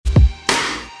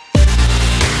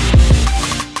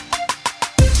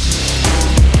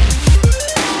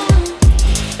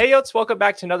Hey, Yotes, welcome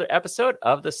back to another episode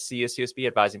of the CSUSB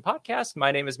Advising Podcast.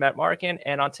 My name is Matt Markin,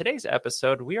 and on today's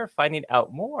episode, we are finding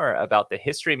out more about the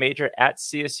history major at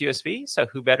CSUSB. So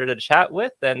who better to chat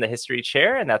with than the history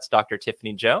chair, and that's Dr.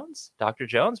 Tiffany Jones. Dr.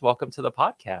 Jones, welcome to the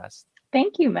podcast.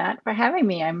 Thank you, Matt, for having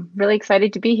me. I'm really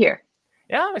excited to be here.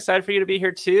 Yeah, I'm excited for you to be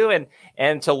here too,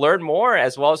 and to learn more,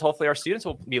 as well as hopefully our students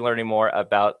will be learning more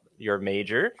about your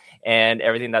major and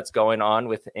everything that's going on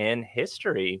within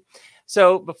history.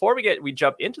 So before we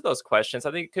jump into those questions,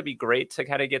 I think it could be great to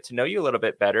kind of get to know you a little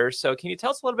bit better. So can you tell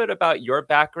us a little bit about your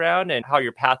background and how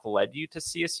your path led you to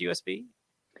CSUSB?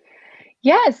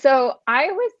 Yeah, so I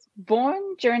was born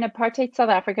during apartheid South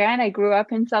Africa, and I grew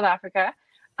up in South Africa.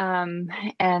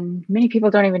 And many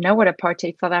people don't even know what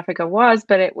apartheid South Africa was,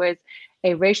 but it was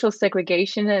a racial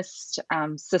segregationist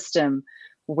system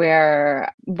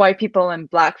where white people and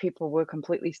Black people were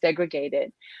completely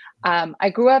segregated. I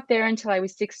grew up there until I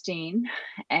was 16,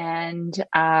 and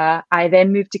I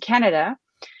then moved to Canada.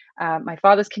 My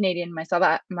father's Canadian,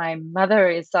 my mother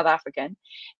is South African.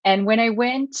 And when I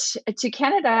went to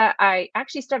Canada, I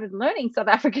actually started learning South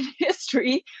African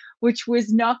history, which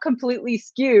was not completely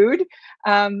skewed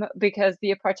because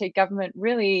the apartheid government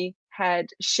really had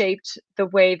shaped the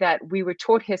way that we were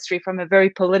taught history from a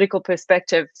very political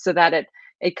perspective so that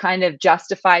it kind of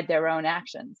justified their own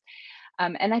actions.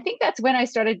 And I think that's when I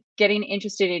started getting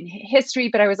interested in history,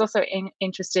 but I was also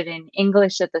interested in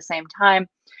English at the same time.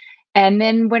 And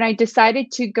then when I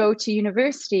decided to go to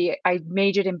university, I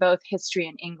majored in both history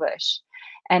and English.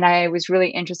 And I was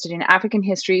really interested in African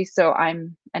history. So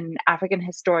I'm an African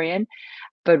historian,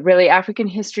 but really African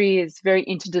history is very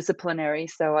interdisciplinary.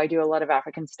 So I do a lot of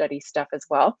African studies stuff as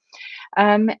well.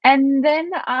 And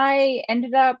then I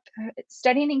ended up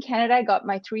studying in Canada. I got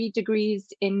my 3 degrees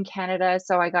in Canada.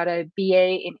 So I got a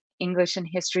BA in English and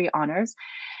History honors.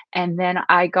 And then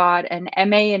I got an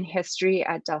MA in history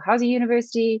at Dalhousie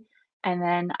University. And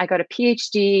then I got a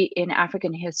PhD in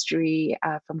African history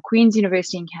from Queen's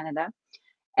University in Canada.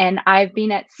 And I've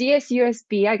been at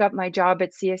CSUSB. I got my job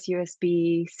at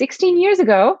CSUSB 16 years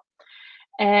ago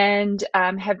and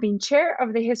have been chair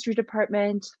of the history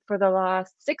department for the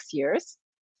last 6 years.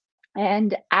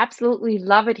 And absolutely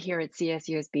love it here at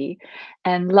CSUSB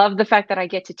and love the fact that I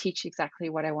get to teach exactly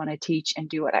what I want to teach and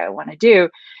do what I want to do.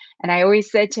 And I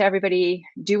always said to everybody,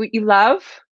 do what you love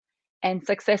and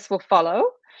success will follow.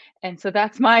 And so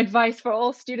that's my advice for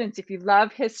all students. If you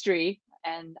love history,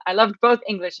 and I loved both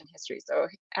English and history, so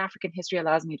African history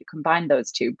allows me to combine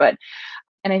those two. And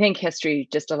I think history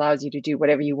just allows you to do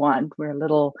whatever you want.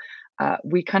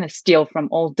 We kind of steal from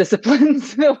all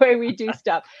disciplines the way we do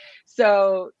stuff.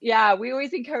 So yeah, we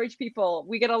always encourage people.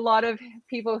 We get a lot of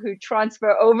people who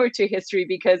transfer over to history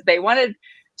because they wanted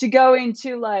to go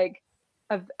into like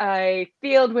a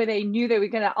field where they knew they were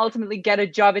going to ultimately get a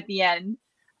job at the end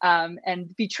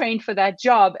and be trained for that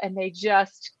job. And they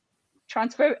just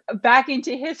transfer back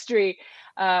into history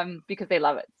because they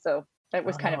love it. So that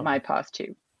was kind of my path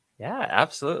too. Yeah,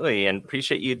 absolutely. And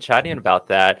appreciate you chatting about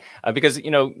that because,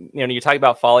 you talk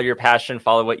about follow your passion,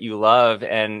 follow what you love.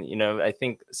 And, I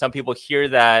think some people hear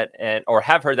that or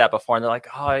have heard that before and they're like,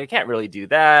 oh, I can't really do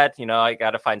that. I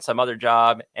got to find some other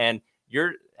job. And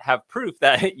have proof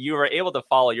that you were able to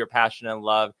follow your passion and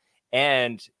love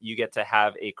and you get to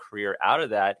have a career out of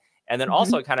that. And then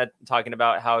also kind of talking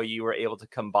about how you were able to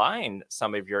combine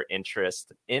some of your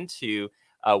interests into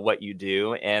what you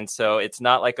do. And so it's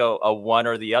not like a one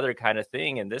or the other kind of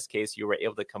thing. In this case, you were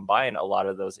able to combine a lot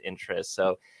of those interests.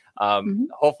 So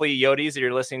hopefully Yotes,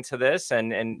 you're listening to this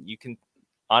and you can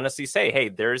honestly say, hey,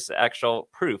 there's actual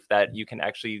proof that you can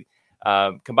actually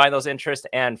combine those interests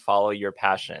and follow your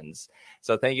passions.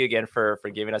 So thank you again for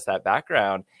giving us that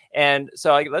background. And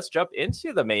so let's jump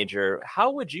into the major.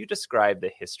 How would you describe the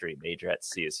history major at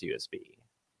CSUSB?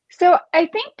 So I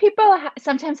think people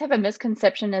sometimes have a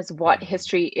misconception as what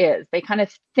history is. They kind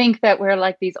of think that we're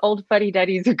like these old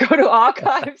fuddy-duddies who go to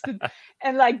archives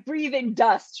and like breathe in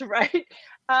dust, right?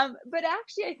 But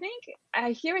actually, I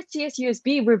think here at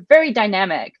CSUSB, we're very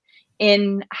dynamic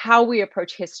in how we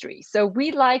approach history. So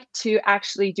we like to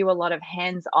actually do a lot of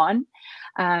hands-on.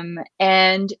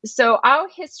 And so our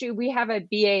history, we have a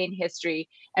BA in history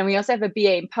and we also have a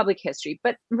BA in public history,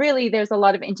 but really there's a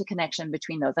lot of interconnection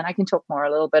between those. And I can talk more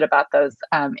a little bit about those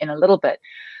in a little bit.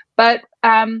 But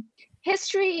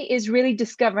history is really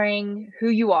discovering who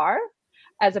you are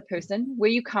as a person,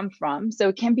 where you come from. So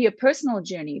it can be a personal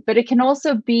journey, but it can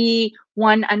also be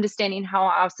one understanding how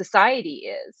our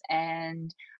society is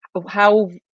and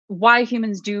why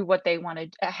humans do what they want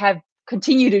to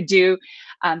continue to do.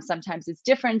 Sometimes it's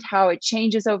different, how it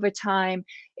changes over time.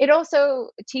 It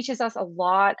also teaches us a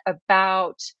lot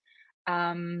about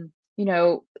you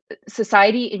know,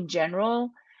 society in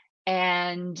general,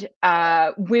 and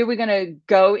where we're going to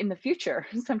go in the future.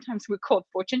 Sometimes we're called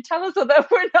fortune tellers, although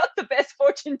we're not the best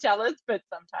fortune tellers, but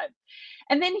sometimes.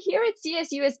 And then here at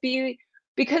CSUSB,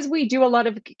 because we do a lot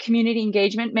of community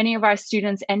engagement, many of our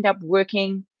students end up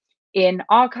working in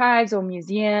archives or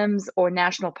museums or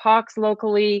national parks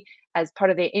locally as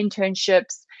part of their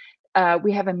internships.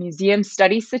 We have a museum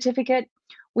studies certificate.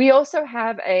 We also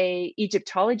have a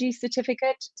Egyptology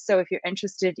certificate. So if you're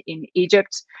interested in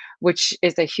Egypt, which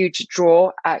is a huge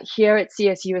draw, here at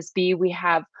CSUSB, we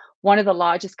have one of the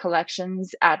largest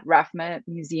collections at RAFMA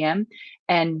Museum,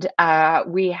 and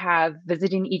we have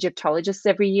visiting Egyptologists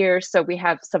every year. So we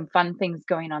have some fun things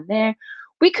going on there.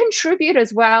 We contribute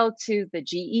as well to the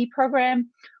GE program.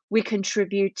 We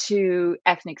contribute to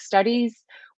ethnic studies.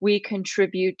 We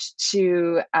contribute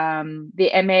to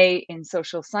the MA in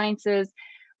social sciences.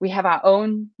 We have our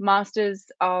own Masters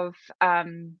of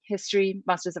History,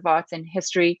 Masters of Arts in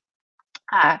History.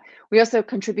 We also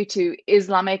contribute to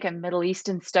Islamic and Middle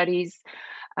Eastern Studies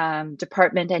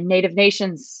department and Native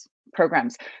Nations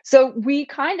programs. So we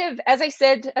kind of, as I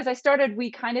said, as I started, we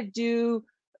kind of do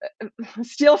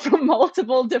steal from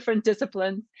multiple different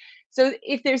disciplines. So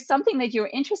if there's something that you're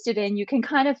interested in, you can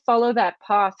kind of follow that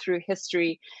path through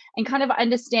history and kind of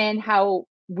understand how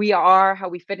we are, how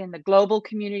we fit in the global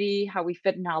community, how we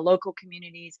fit in our local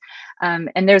communities.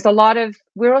 And there's a lot of,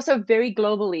 we're also very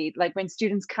globally, like when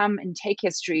students come and take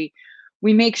history,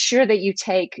 we make sure that you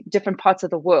take different parts of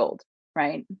the world,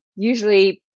 right?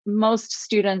 Usually most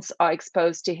students are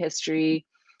exposed to history,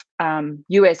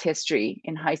 US history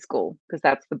in high school, because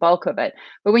that's the bulk of it.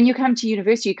 But when you come to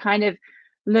university, you kind of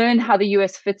learn how the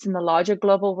US fits in the larger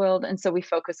global world. And so we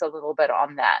focus a little bit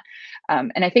on that.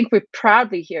 And I think we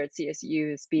proudly here at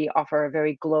CSUSB offer a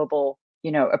very global,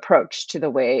 approach to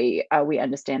the way we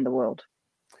understand the world.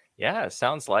 Yeah,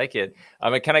 sounds like it.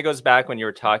 It kind of goes back when you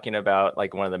were talking about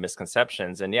like one of the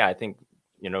misconceptions. And yeah, I think,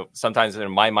 sometimes in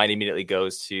my mind immediately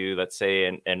goes to, let's say,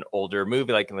 an older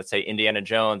movie, like let's say Indiana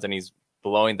Jones, and he's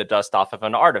blowing the dust off of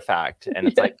an artifact. And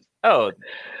it's like, oh,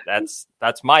 that's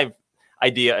my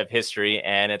idea of history.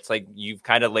 And it's like, you've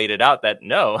kind of laid it out that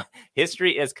no,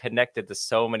 history is connected to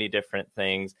so many different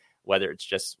things, whether it's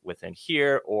just within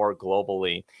here or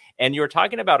globally. And you were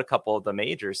talking about a couple of the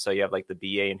majors. So you have like the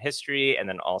BA in history and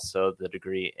then also the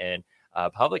degree in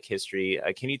public history.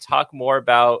 Can you talk more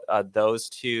about those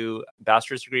two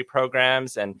bachelor's degree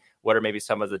programs and what are maybe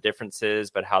some of the differences,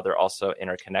 but how they're also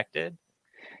interconnected?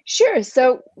 Sure.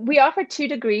 So we offer 2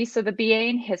 degrees. So the BA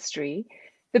in history.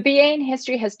 The BA in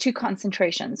history has 2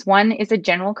 concentrations. One is a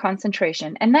general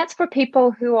concentration, and that's for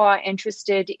people who are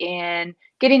interested in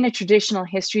getting a traditional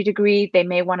history degree. They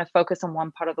may want to focus on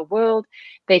one part of the world.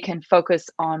 They can focus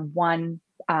on one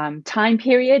time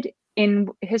period in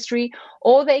history,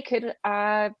 or they could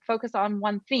focus on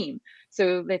one theme.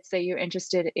 So let's say you're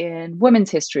interested in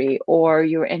women's history, or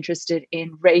you're interested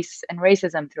in race and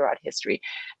racism throughout history.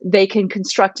 They can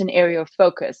construct an area of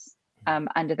focus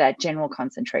under that general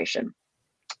concentration.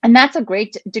 And that's a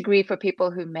great degree for people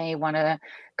who may want to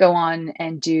go on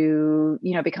and do,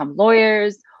 become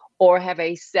lawyers or have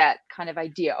a set kind of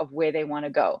idea of where they want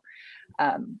to go,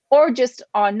 or just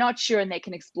are not sure and they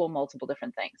can explore multiple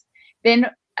different things. Then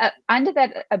under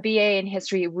that a BA in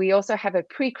history, we also have a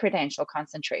pre-credential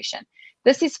concentration.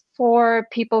 This is for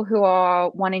people who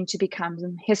are wanting to become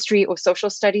history or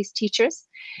social studies teachers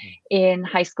in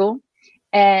high school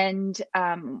and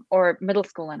or middle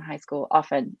school and high school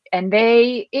often. And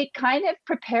it kind of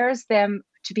prepares them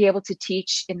to be able to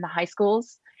teach in the high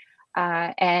schools.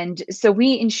 And so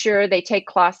we ensure they take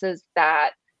classes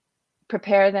that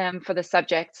prepare them for the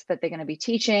subjects that they're going to be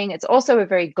teaching. It's also a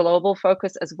very global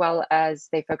focus, as well as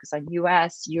they focus on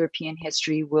US, European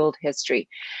history, world history.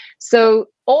 So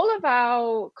all of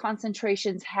our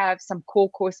concentrations have some core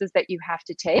courses that you have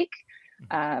to take.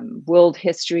 World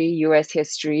history, US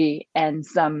history, and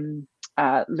some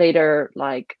later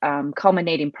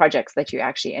culminating projects that you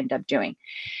actually end up doing.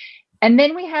 And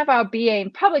then we have our BA in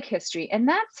public history, and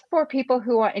that's for people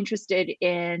who are interested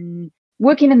in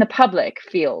working in the public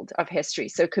field of history.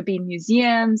 So it could be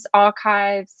museums,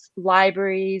 archives,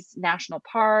 libraries, national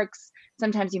parks.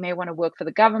 Sometimes you may want to work for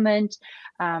the government.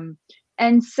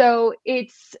 And so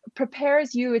it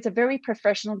prepares you. It's a very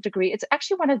professional degree. It's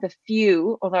actually one of the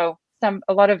few, although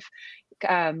a lot of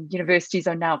universities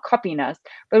are now copying us,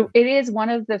 but it is one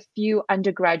of the few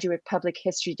undergraduate public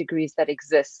history degrees that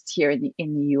exists here in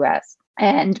the US.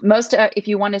 And most, if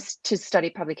you want to study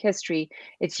public history,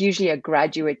 it's usually a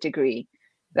graduate degree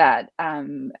that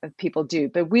people do.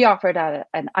 But we offer it at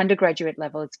an undergraduate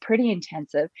level. It's pretty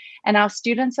intensive, and our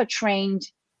students are trained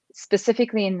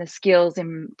specifically in the skills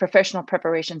in professional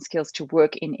preparation skills to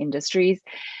work in industries.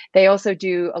 They also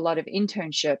do a lot of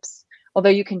internships, although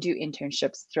you can do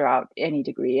internships throughout any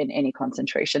degree in any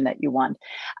concentration that you want.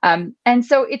 And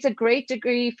so it's a great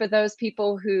degree for those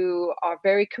people who are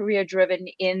very career driven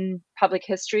in public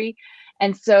history.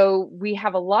 And so we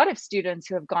have a lot of students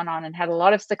who have gone on and had a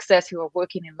lot of success, who are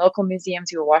working in local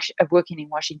museums, who are working in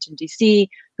Washington, D.C.,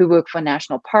 who work for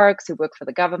national parks, who work for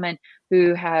the government,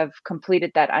 who have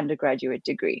completed that undergraduate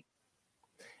degree.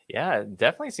 Yeah, it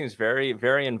definitely seems very,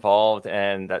 very involved,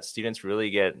 and that students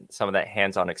really get some of that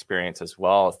hands-on experience as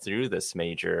well through this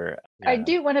major. I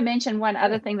do want to mention one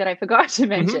other thing that I forgot to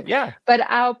mention. Yeah. But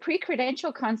our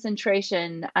pre-credential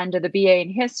concentration under the BA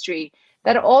in history,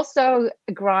 that also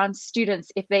grants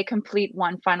students, if they complete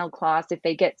one final class, if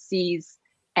they get C's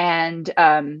and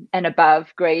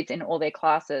above grades in all their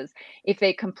classes, if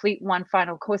they complete one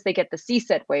final course, they get the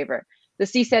CSET waiver. The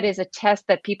CSET is a test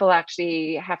that people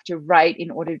actually have to write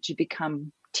in order to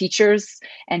become teachers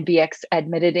and be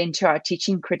admitted into our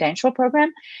teaching credential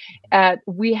program.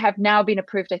 We have now been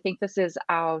approved. I think this is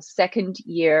our second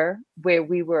year where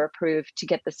we were approved to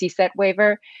get the CSET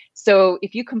waiver. So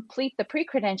if you complete the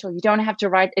pre-credential, you don't have to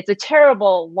write. It's a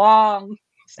terrible, long,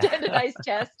 standardized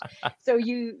test. So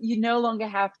you no longer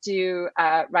have to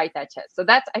write that test. So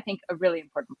that's, I think, a really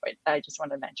important point that I just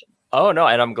wanted to mention. Oh, no.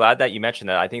 And I'm glad that you mentioned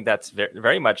that. I think that's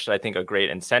very much, I think, a great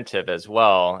incentive as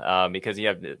well, because you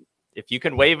have, if you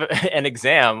can waive an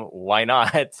exam, why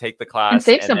not take the class? And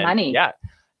save some money. Yeah,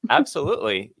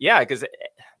 absolutely. Yeah, because it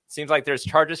seems like there's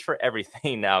charges for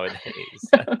everything nowadays.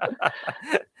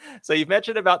 So you've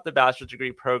mentioned about the bachelor's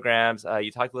degree programs.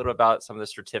 You talked a little about some of the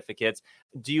certificates.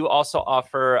 Do you also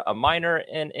offer a minor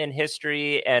in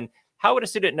history? And how would a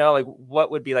student know, like,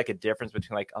 what would be like a difference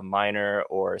between like a minor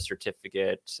or a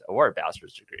certificate or a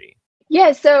bachelor's degree?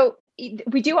 Yeah, so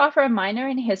we do offer a minor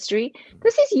in history.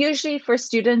 This is usually for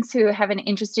students who have an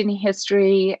interest in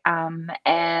history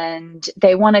and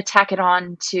they want to tack it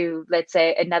on to, let's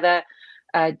say, another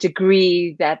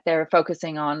degree that they're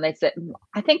focusing on. Let's say,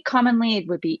 I think commonly it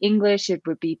would be English, it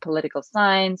would be political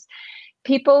science.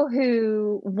 People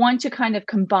who want to kind of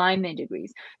combine their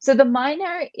degrees. So the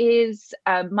minor is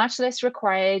much less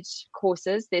required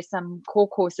courses. There's some core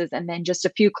courses and then just a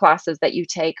few classes that you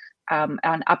take on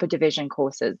upper division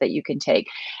courses that you can take.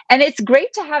 And it's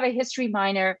great to have a history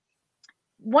minor.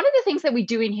 One of the things that we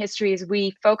do in history is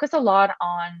we focus a lot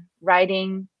on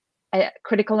writing,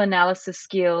 critical analysis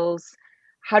skills,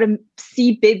 how to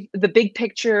see the big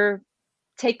picture,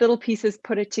 take little pieces,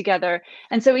 put it together.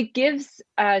 And so it gives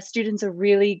students a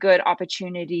really good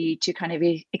opportunity to kind of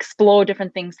explore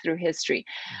different things through history.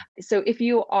 So if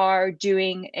you are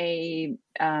doing a,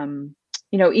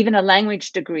 even a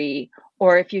language degree,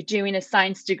 or if you're doing a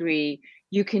science degree,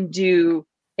 you can do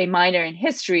a minor in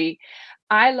history.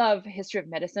 I love history of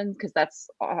medicine because that's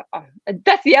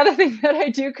the other thing that I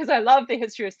do, because I love the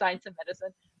history of science and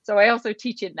medicine. So I also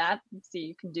teach in that. So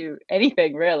you can do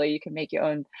anything really. You can make your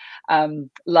own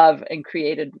love and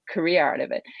created career out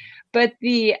of it. But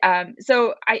we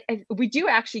do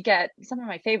actually get some of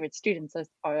my favorite students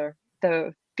are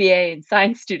the BA and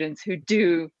science students who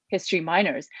do history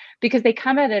minors, because they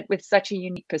come at it with such a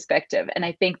unique perspective. And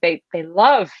I think they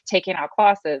love taking our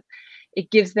classes. It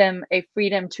gives them a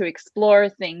freedom to explore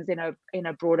things in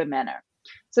a broader manner.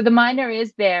 So the minor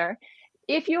is there.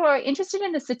 If you are interested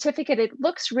in a certificate, it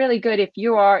looks really good if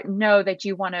you know that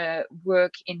you want to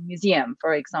work in museum,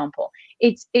 for example.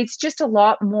 It's just a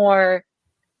lot more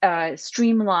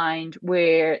streamlined,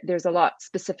 where there's a lot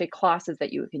specific classes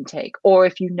that you can take. Or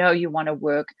if you want to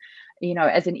work,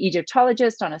 as an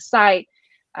Egyptologist on a site,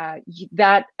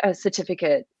 that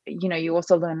certificate, you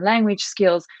also learn language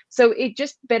skills. So it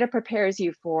just better prepares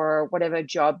you for whatever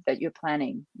job that you're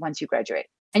planning once you graduate.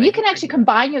 And you can actually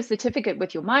combine your certificate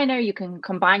with your minor. You can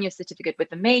combine your certificate with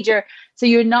the major. So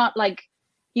you're not like,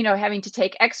 having to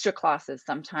take extra classes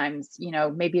sometimes,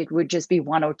 maybe it would just be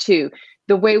one or two.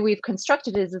 The way we've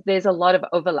constructed it is that there's a lot of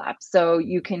overlap. So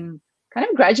you can kind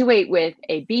of graduate with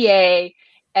a BA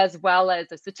as well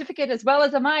as a certificate, as well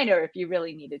as a minor if you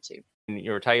really needed to.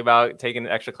 You were talking about taking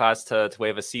an extra class to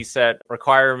waive a CSET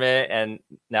requirement, and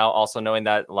now also knowing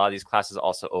that a lot of these classes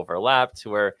also overlap to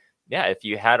where, yeah, if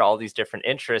you had all these different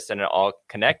interests and it all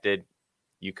connected,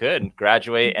 you could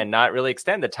graduate and not really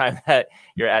extend the time that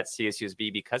you're at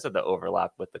CSUSB because of the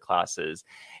overlap with the classes.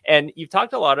 And you've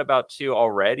talked a lot about too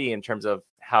already in terms of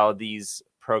how these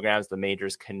programs, the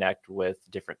majors, connect with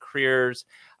different careers.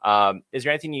 Is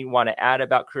there anything you want to add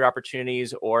about career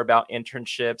opportunities or about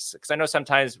internships? Because I know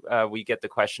sometimes we get the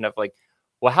question of like,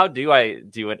 well, how do I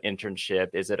do an internship?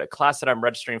 Is it a class that I'm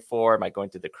registering for? Am I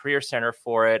going to the Career Center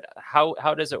for it? How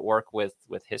does it work with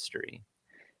history?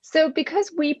 So,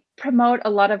 because we promote a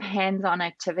lot of hands-on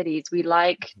activities, we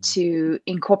like to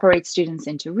incorporate students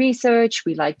into research.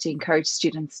 We like to encourage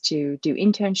students to do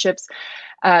internships.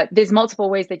 There's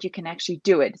multiple ways that you can actually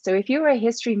do it. So, if you're a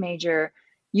history major,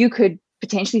 you could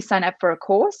potentially sign up for a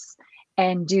course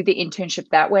and do the internship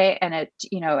that way, and it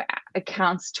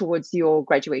accounts towards your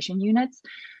graduation units.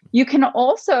 You can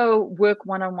also work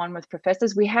one-on-one with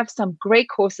professors. We have some great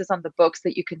courses on the books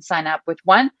that you can sign up with.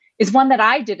 One is one that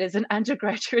I did as an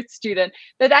undergraduate student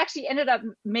that actually ended up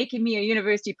making me a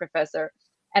university professor.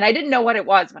 And I didn't know what it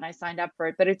was when I signed up for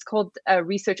it, but it's called a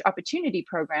research opportunity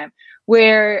program,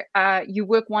 where you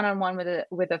work one-on-one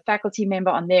with a faculty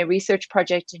member on their research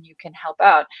project, and you can help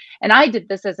out. And I did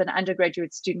this as an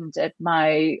undergraduate student at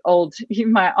my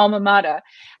alma mater,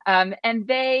 and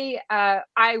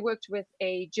I worked with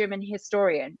a German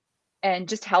historian, and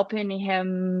just helping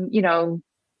him,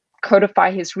 codify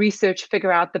his research,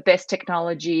 figure out the best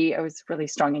technology. I was really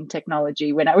strong in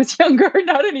technology when I was younger,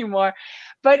 not anymore.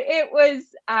 But it was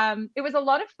a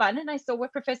lot of fun, and I saw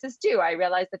what professors do. I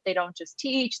realized that they don't just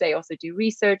teach; they also do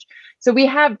research. So we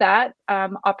have that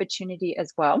opportunity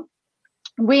as well.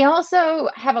 We also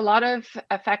have a lot of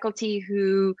faculty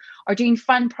who are doing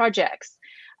fun projects.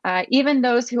 Even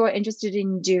those who are interested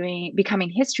in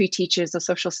becoming history teachers or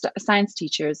social science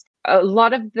teachers, a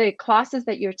lot of the classes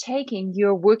that you're taking,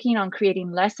 you're working on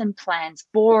creating lesson plans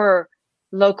for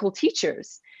local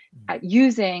teachers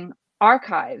using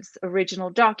archives,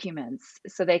 original documents,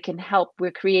 so they can help.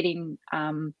 We're creating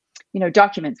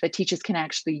documents that teachers can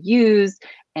actually use,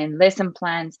 and lesson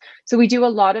plans. So we do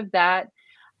a lot of that.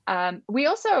 We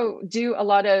also do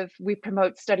we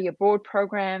promote study abroad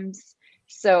programs.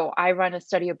 So I run a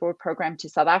study abroad program to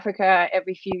South Africa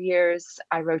every few years.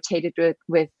 I rotated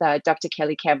with Dr.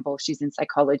 Kelly Campbell. She's in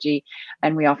psychology,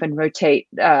 and we often rotate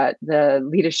the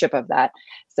leadership of that.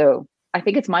 So I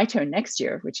think it's my turn next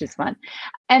year, which is fun.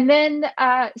 And then,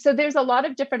 so there's a lot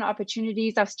of different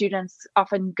opportunities. Our students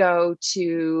often go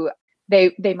to,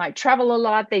 they might travel a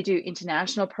lot. They do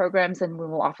international programs, and we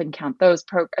will often count those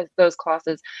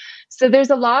classes. So there's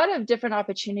a lot of different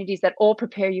opportunities that all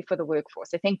prepare you for the workforce.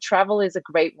 I think travel is a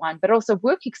great one, but also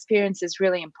work experience is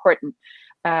really important.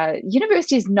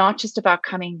 University is not just about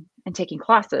coming and taking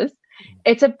classes.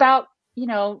 It's about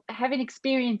having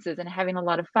experiences and having a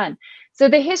lot of fun. So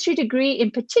the history degree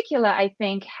in particular, I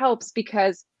think, helps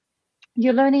because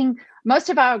you're learning. Most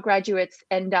of our graduates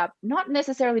end up not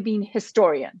necessarily being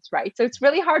historians, right? So it's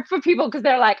really hard for people because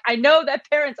they're like, I know that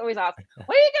parents always ask,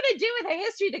 what are you going to do with a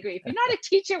history degree? If you're not a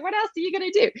teacher, what else are you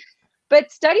going to do?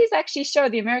 But studies actually show,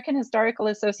 the American Historical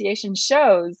Association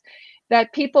shows,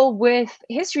 that people with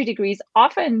history degrees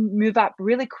often move up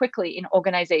really quickly in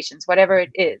organizations, whatever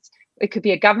it is. It could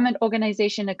be a government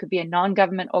organization, it could be a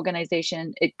non-government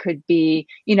organization, it could be,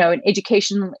 an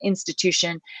educational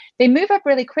institution. They move up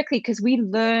really quickly because we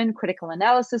learn critical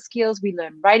analysis skills, we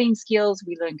learn writing skills,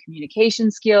 we learn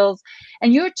communication skills,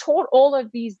 and you're taught all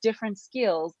of these different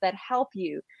skills that help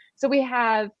you. So we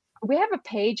have a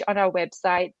page on our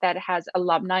website that has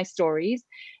alumni stories,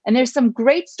 and there's some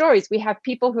great stories. We have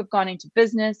people who've gone into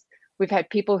business. We've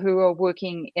had people who are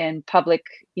working in public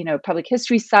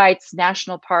history sites,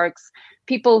 national parks,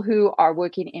 people who are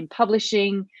working in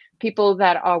publishing, people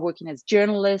that are working as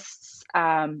journalists,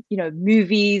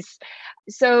 movies.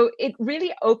 So it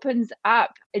really opens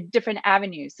up different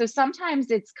avenues. So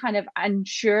sometimes it's kind of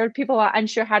unsure. People are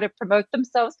unsure how to promote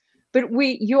themselves, but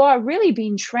you are really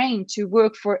being trained to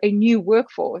work for a new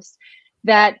workforce,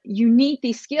 that you need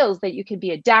these skills, that you can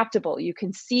be adaptable, you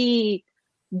can see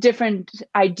different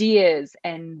ideas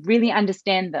and really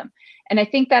understand them. And I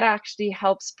think that actually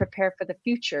helps prepare for the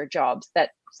future jobs that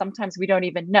sometimes we don't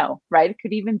even know, right? It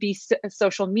could even be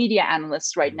social media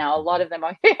analysts right now. A lot of them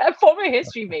are former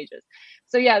history majors.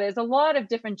 So yeah, there's a lot of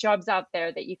different jobs out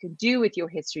there that you can do with your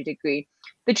history degree.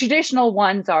 The traditional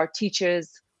ones are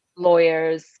teachers,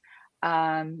 lawyers,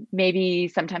 maybe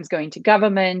sometimes going to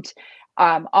government,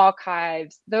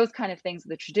 archives, those kind of things are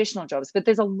the traditional jobs. But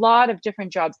there's a lot of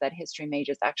different jobs that history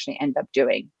majors actually end up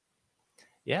doing.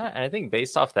 Yeah, and I think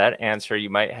based off that answer,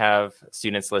 you might have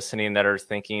students listening that are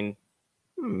thinking,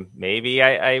 maybe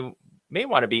I may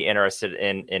want to be interested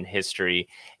in history.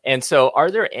 And so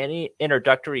are there any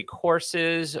introductory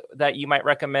courses that you might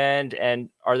recommend? And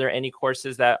are there any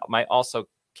courses that might also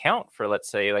count for, let's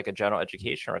say, like a general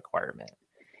education requirement?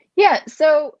 Yeah,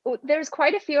 so there's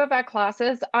quite a few of our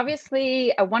classes.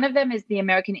 Obviously, one of them is the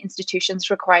American Institutions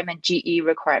Requirement, GE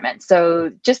requirement.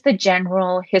 So just the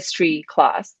general history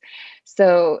class.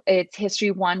 So it's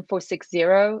History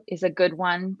 1460 is a good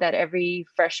one that every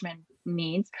freshman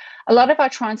needs. A lot of our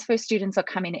transfer students are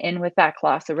coming in with that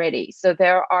class already. So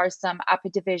there are some upper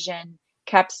division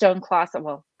capstone classes.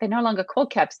 Well, they're no longer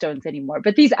called capstones anymore,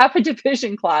 but these upper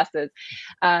division classes.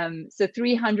 So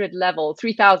 300 level,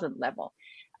 3000 level.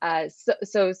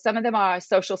 So some of them are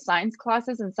social science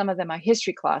classes and some of them are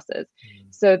history classes.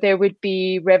 So there would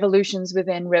be revolutions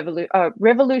within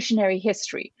revolutionary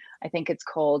history, I think it's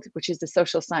called, which is the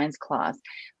social science class.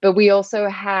 But we also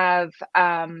have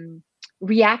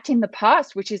Reacting the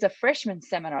Past, which is a freshman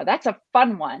seminar. That's a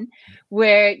fun one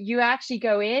where you actually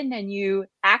go in and you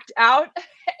act out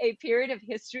a period of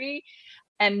history,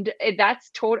 and that's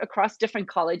taught across different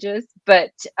colleges.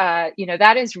 But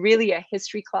that is really a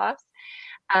history class.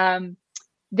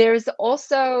 There's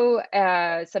also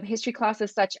some history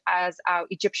classes such as our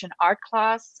Egyptian art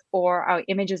class or our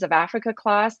Images of Africa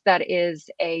class. That is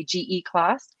a GE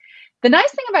class. The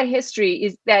nice thing about history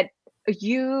is that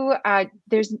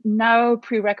there's no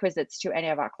prerequisites to any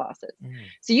of our classes.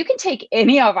 So you can take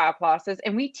any of our classes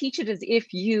and we teach it as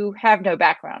if you have no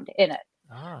background in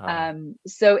it.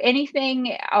 So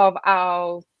anything of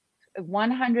our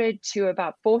 100 to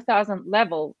about 4,000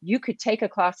 level, you could take a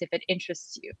class if it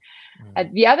interests you.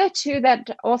 The other two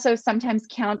that also sometimes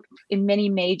count in many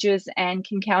majors and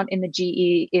can count in the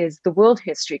GE is the world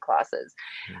history classes.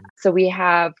 So we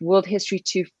have world history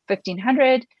to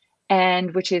 1500,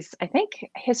 and which is, I think,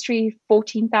 history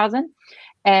 14,000,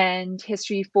 and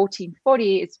history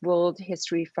 1440 is world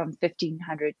history from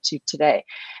 1500 to today.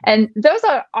 And those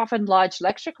are often large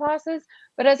lecture classes,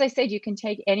 but as I said, you can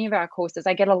take any of our courses.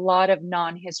 I get a lot of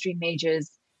non-history majors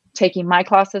taking my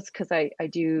classes because I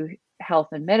do health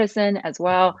and medicine as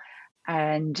well.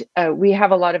 And we have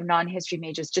a lot of non-history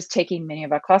majors just taking many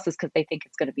of our classes because they think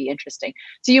it's going to be interesting.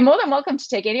 So you're more than welcome to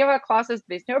take any of our classes.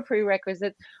 There's no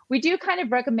prerequisites. We do kind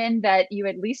of recommend that you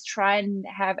at least try and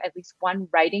have at least one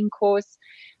writing course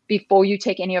before you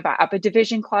take any of our upper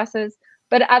division classes.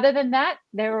 But other than that,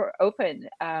 they're open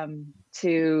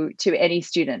to any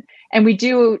student. And we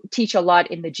do teach a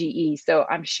lot in the GE. So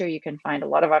I'm sure you can find a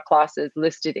lot of our classes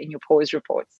listed in your PAWS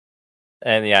reports.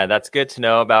 And yeah, that's good to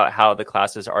know about how the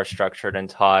classes are structured and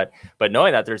taught. But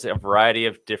knowing that there's a variety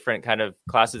of different kind of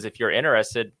classes, if you're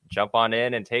interested, jump on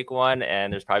in and take one.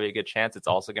 And there's probably a good chance it's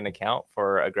also going to count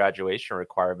for a graduation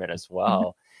requirement as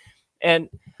well. And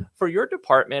for your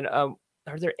department, are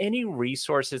there any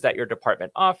resources that your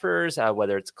department offers,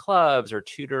 whether it's clubs or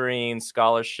tutoring,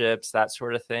 scholarships, that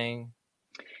sort of thing?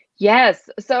 Yes.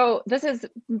 So this is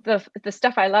the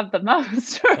stuff I love the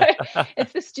most, right?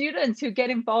 It's the students who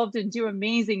get involved and do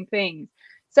amazing things.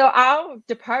 So our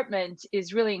department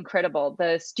is really incredible.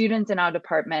 The students in our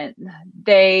department,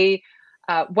 they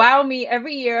wow me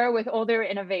every year with all their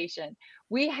innovation.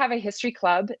 We have a history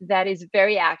club that is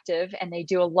very active and they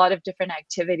do a lot of different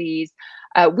activities.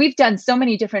 We've done so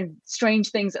many different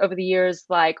strange things over the years,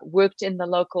 like worked in the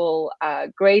local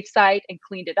grave site and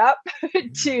cleaned it up,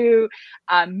 to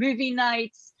movie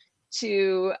nights,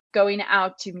 to going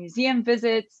out to museum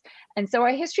visits. And so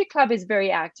our history club is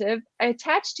very active.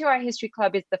 Attached to our history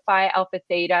club is the Phi Alpha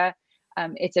Theta.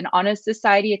 It's an honor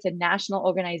society. It's a national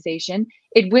organization.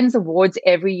 It wins awards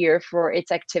every year for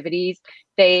its activities.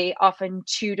 They often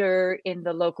tutor in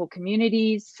the local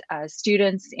communities,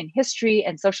 students in history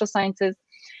and social sciences.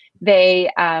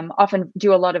 They often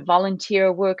do a lot of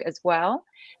volunteer work as well.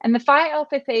 And the Phi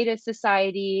Alpha Theta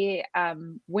Society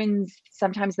wins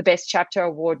sometimes the Best Chapter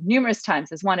Award numerous times,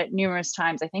 has won it numerous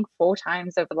times, I think 4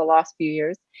 times over the last few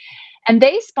years. And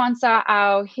they sponsor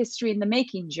our History in the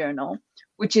Making journal,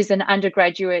 which is an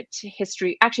undergraduate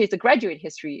history. Actually, it's a graduate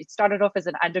history. It started off as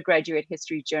an undergraduate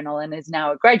history journal and is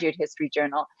now a graduate history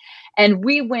journal. And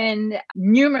we win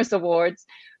numerous awards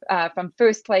from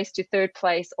first place to third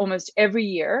place almost every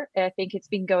year. I think it's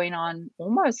been going on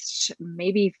almost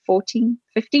maybe 14,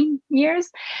 15 years.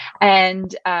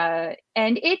 And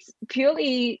it's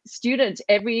purely student.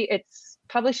 It's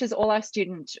publishes all our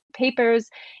student papers.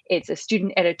 It's a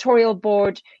student editorial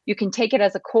board. You can take it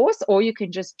as a course or you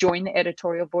can just join the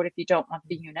editorial board if you don't want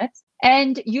the units.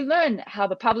 And you learn how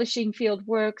the publishing field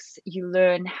works. You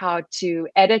learn how to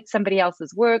edit somebody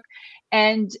else's work.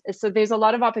 And so there's a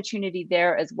lot of opportunity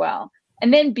there as well.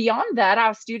 And then beyond that,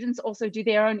 our students also do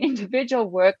their own individual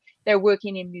work. They're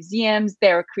working in museums,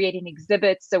 they're creating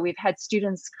exhibits. So we've had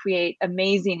students create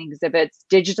amazing exhibits,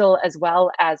 digital as well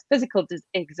as physical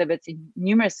exhibits in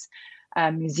numerous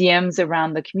museums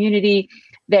around the community.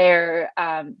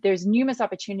 There's numerous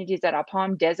opportunities at our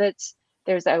Palm Desert.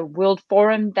 There's a World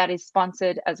Forum that is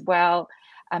sponsored as well.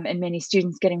 and many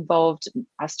students get involved.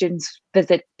 Our students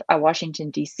visit Washington,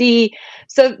 D.C.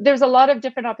 So there's a lot of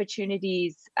different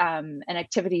opportunities and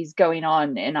activities going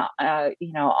on in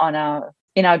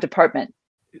our department.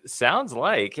 Sounds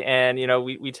like, and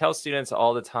we tell students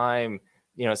all the time,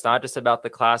 it's not just about the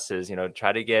classes,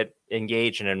 try to get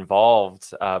engaged and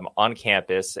involved on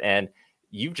campus. And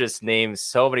you've just named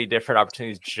so many different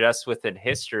opportunities just within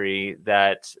history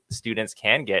that students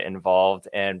can get involved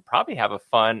and probably have a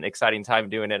fun, exciting time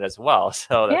doing it as well.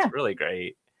 So that's really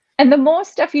great. And the more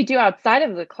stuff you do outside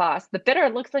of the class, the better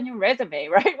it looks on your resume,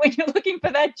 right? When you're looking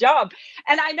for that job.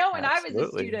 And I know when I was a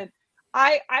student,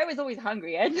 I was always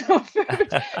hungry. I had no food.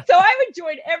 So I would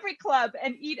join every club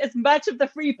and eat as much of the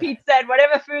free pizza and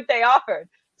whatever food they offered.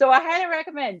 So I highly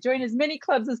recommend join as many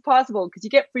clubs as possible because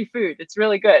you get free food. It's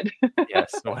really good.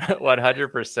 Yes,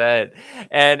 100%.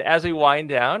 And as we wind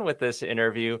down with this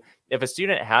interview, if a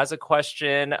student has a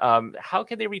question, how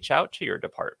can they reach out to your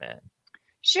department?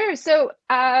 Sure. So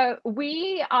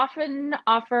we often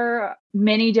offer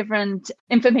many different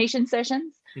information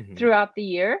sessions throughout the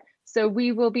year. So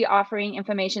we will be offering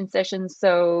information sessions.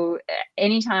 So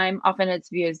anytime, often it's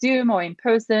via Zoom or in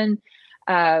person,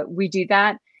 we do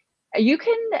that. You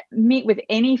can meet with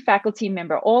any faculty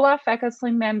member. All our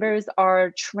faculty members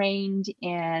are trained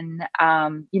in,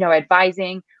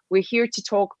 advising. We're here to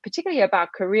talk particularly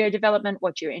about career development,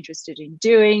 what you're interested in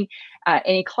doing,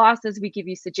 any classes. We give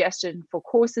you suggestions for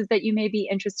courses that you may be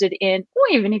interested in, or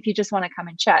even if you just want to come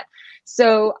and chat.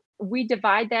 So we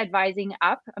divide the advising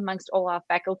up amongst all our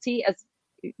faculty as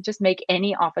just make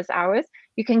any office hours.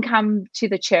 You can come to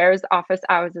the chair's office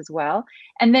hours as well.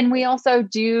 And then we also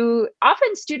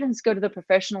often students go to the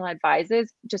professional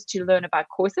advisors just to learn about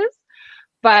courses.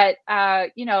 But,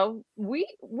 we're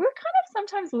kind of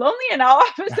sometimes lonely in our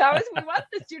office hours. We want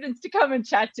the students to come and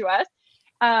chat to us.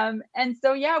 And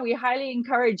so, we highly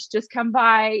encourage, just come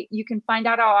by. You can find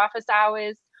out our office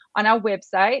hours on our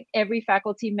website. Every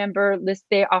faculty member lists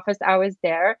their office hours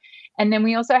there. And then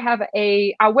we also have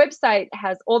our website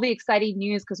has all the exciting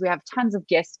news because we have tons of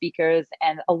guest speakers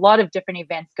and a lot of different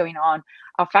events going on.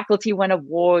 Our faculty won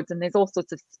awards and there's all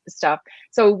sorts of stuff.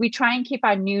 So we try and keep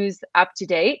our news up to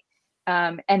date.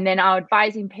 And then our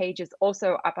advising page is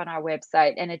also up on our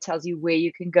website, and it tells you where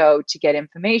you can go to get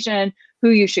information,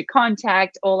 who you should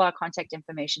contact. All our contact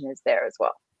information is there as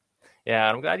well. Yeah,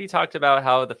 I'm glad you talked about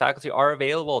how the faculty are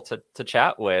available to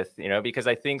chat with, because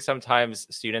I think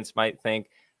sometimes students might think,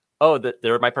 oh,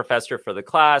 they're my professor for the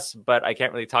class, but I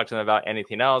can't really talk to them about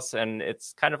anything else. And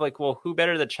it's kind of like, well, who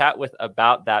better to chat with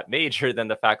about that major than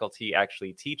the faculty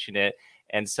actually teaching it?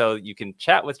 And so you can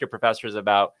chat with your professors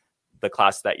about the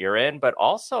class that you're in, but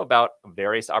also about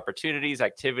various opportunities,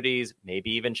 activities,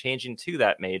 maybe even changing to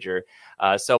that major.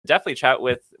 So definitely chat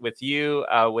with you,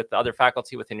 with the other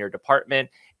faculty within your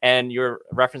department. And you're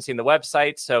referencing the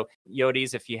website. So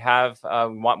Yodis, if you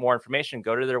want more information,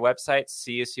 go to their website,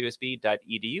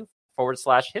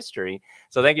 csuSB.edu/history.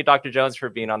 So thank you, Dr. Jones, for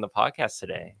being on the podcast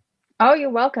today. Oh,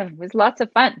 you're welcome. It was lots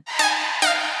of fun.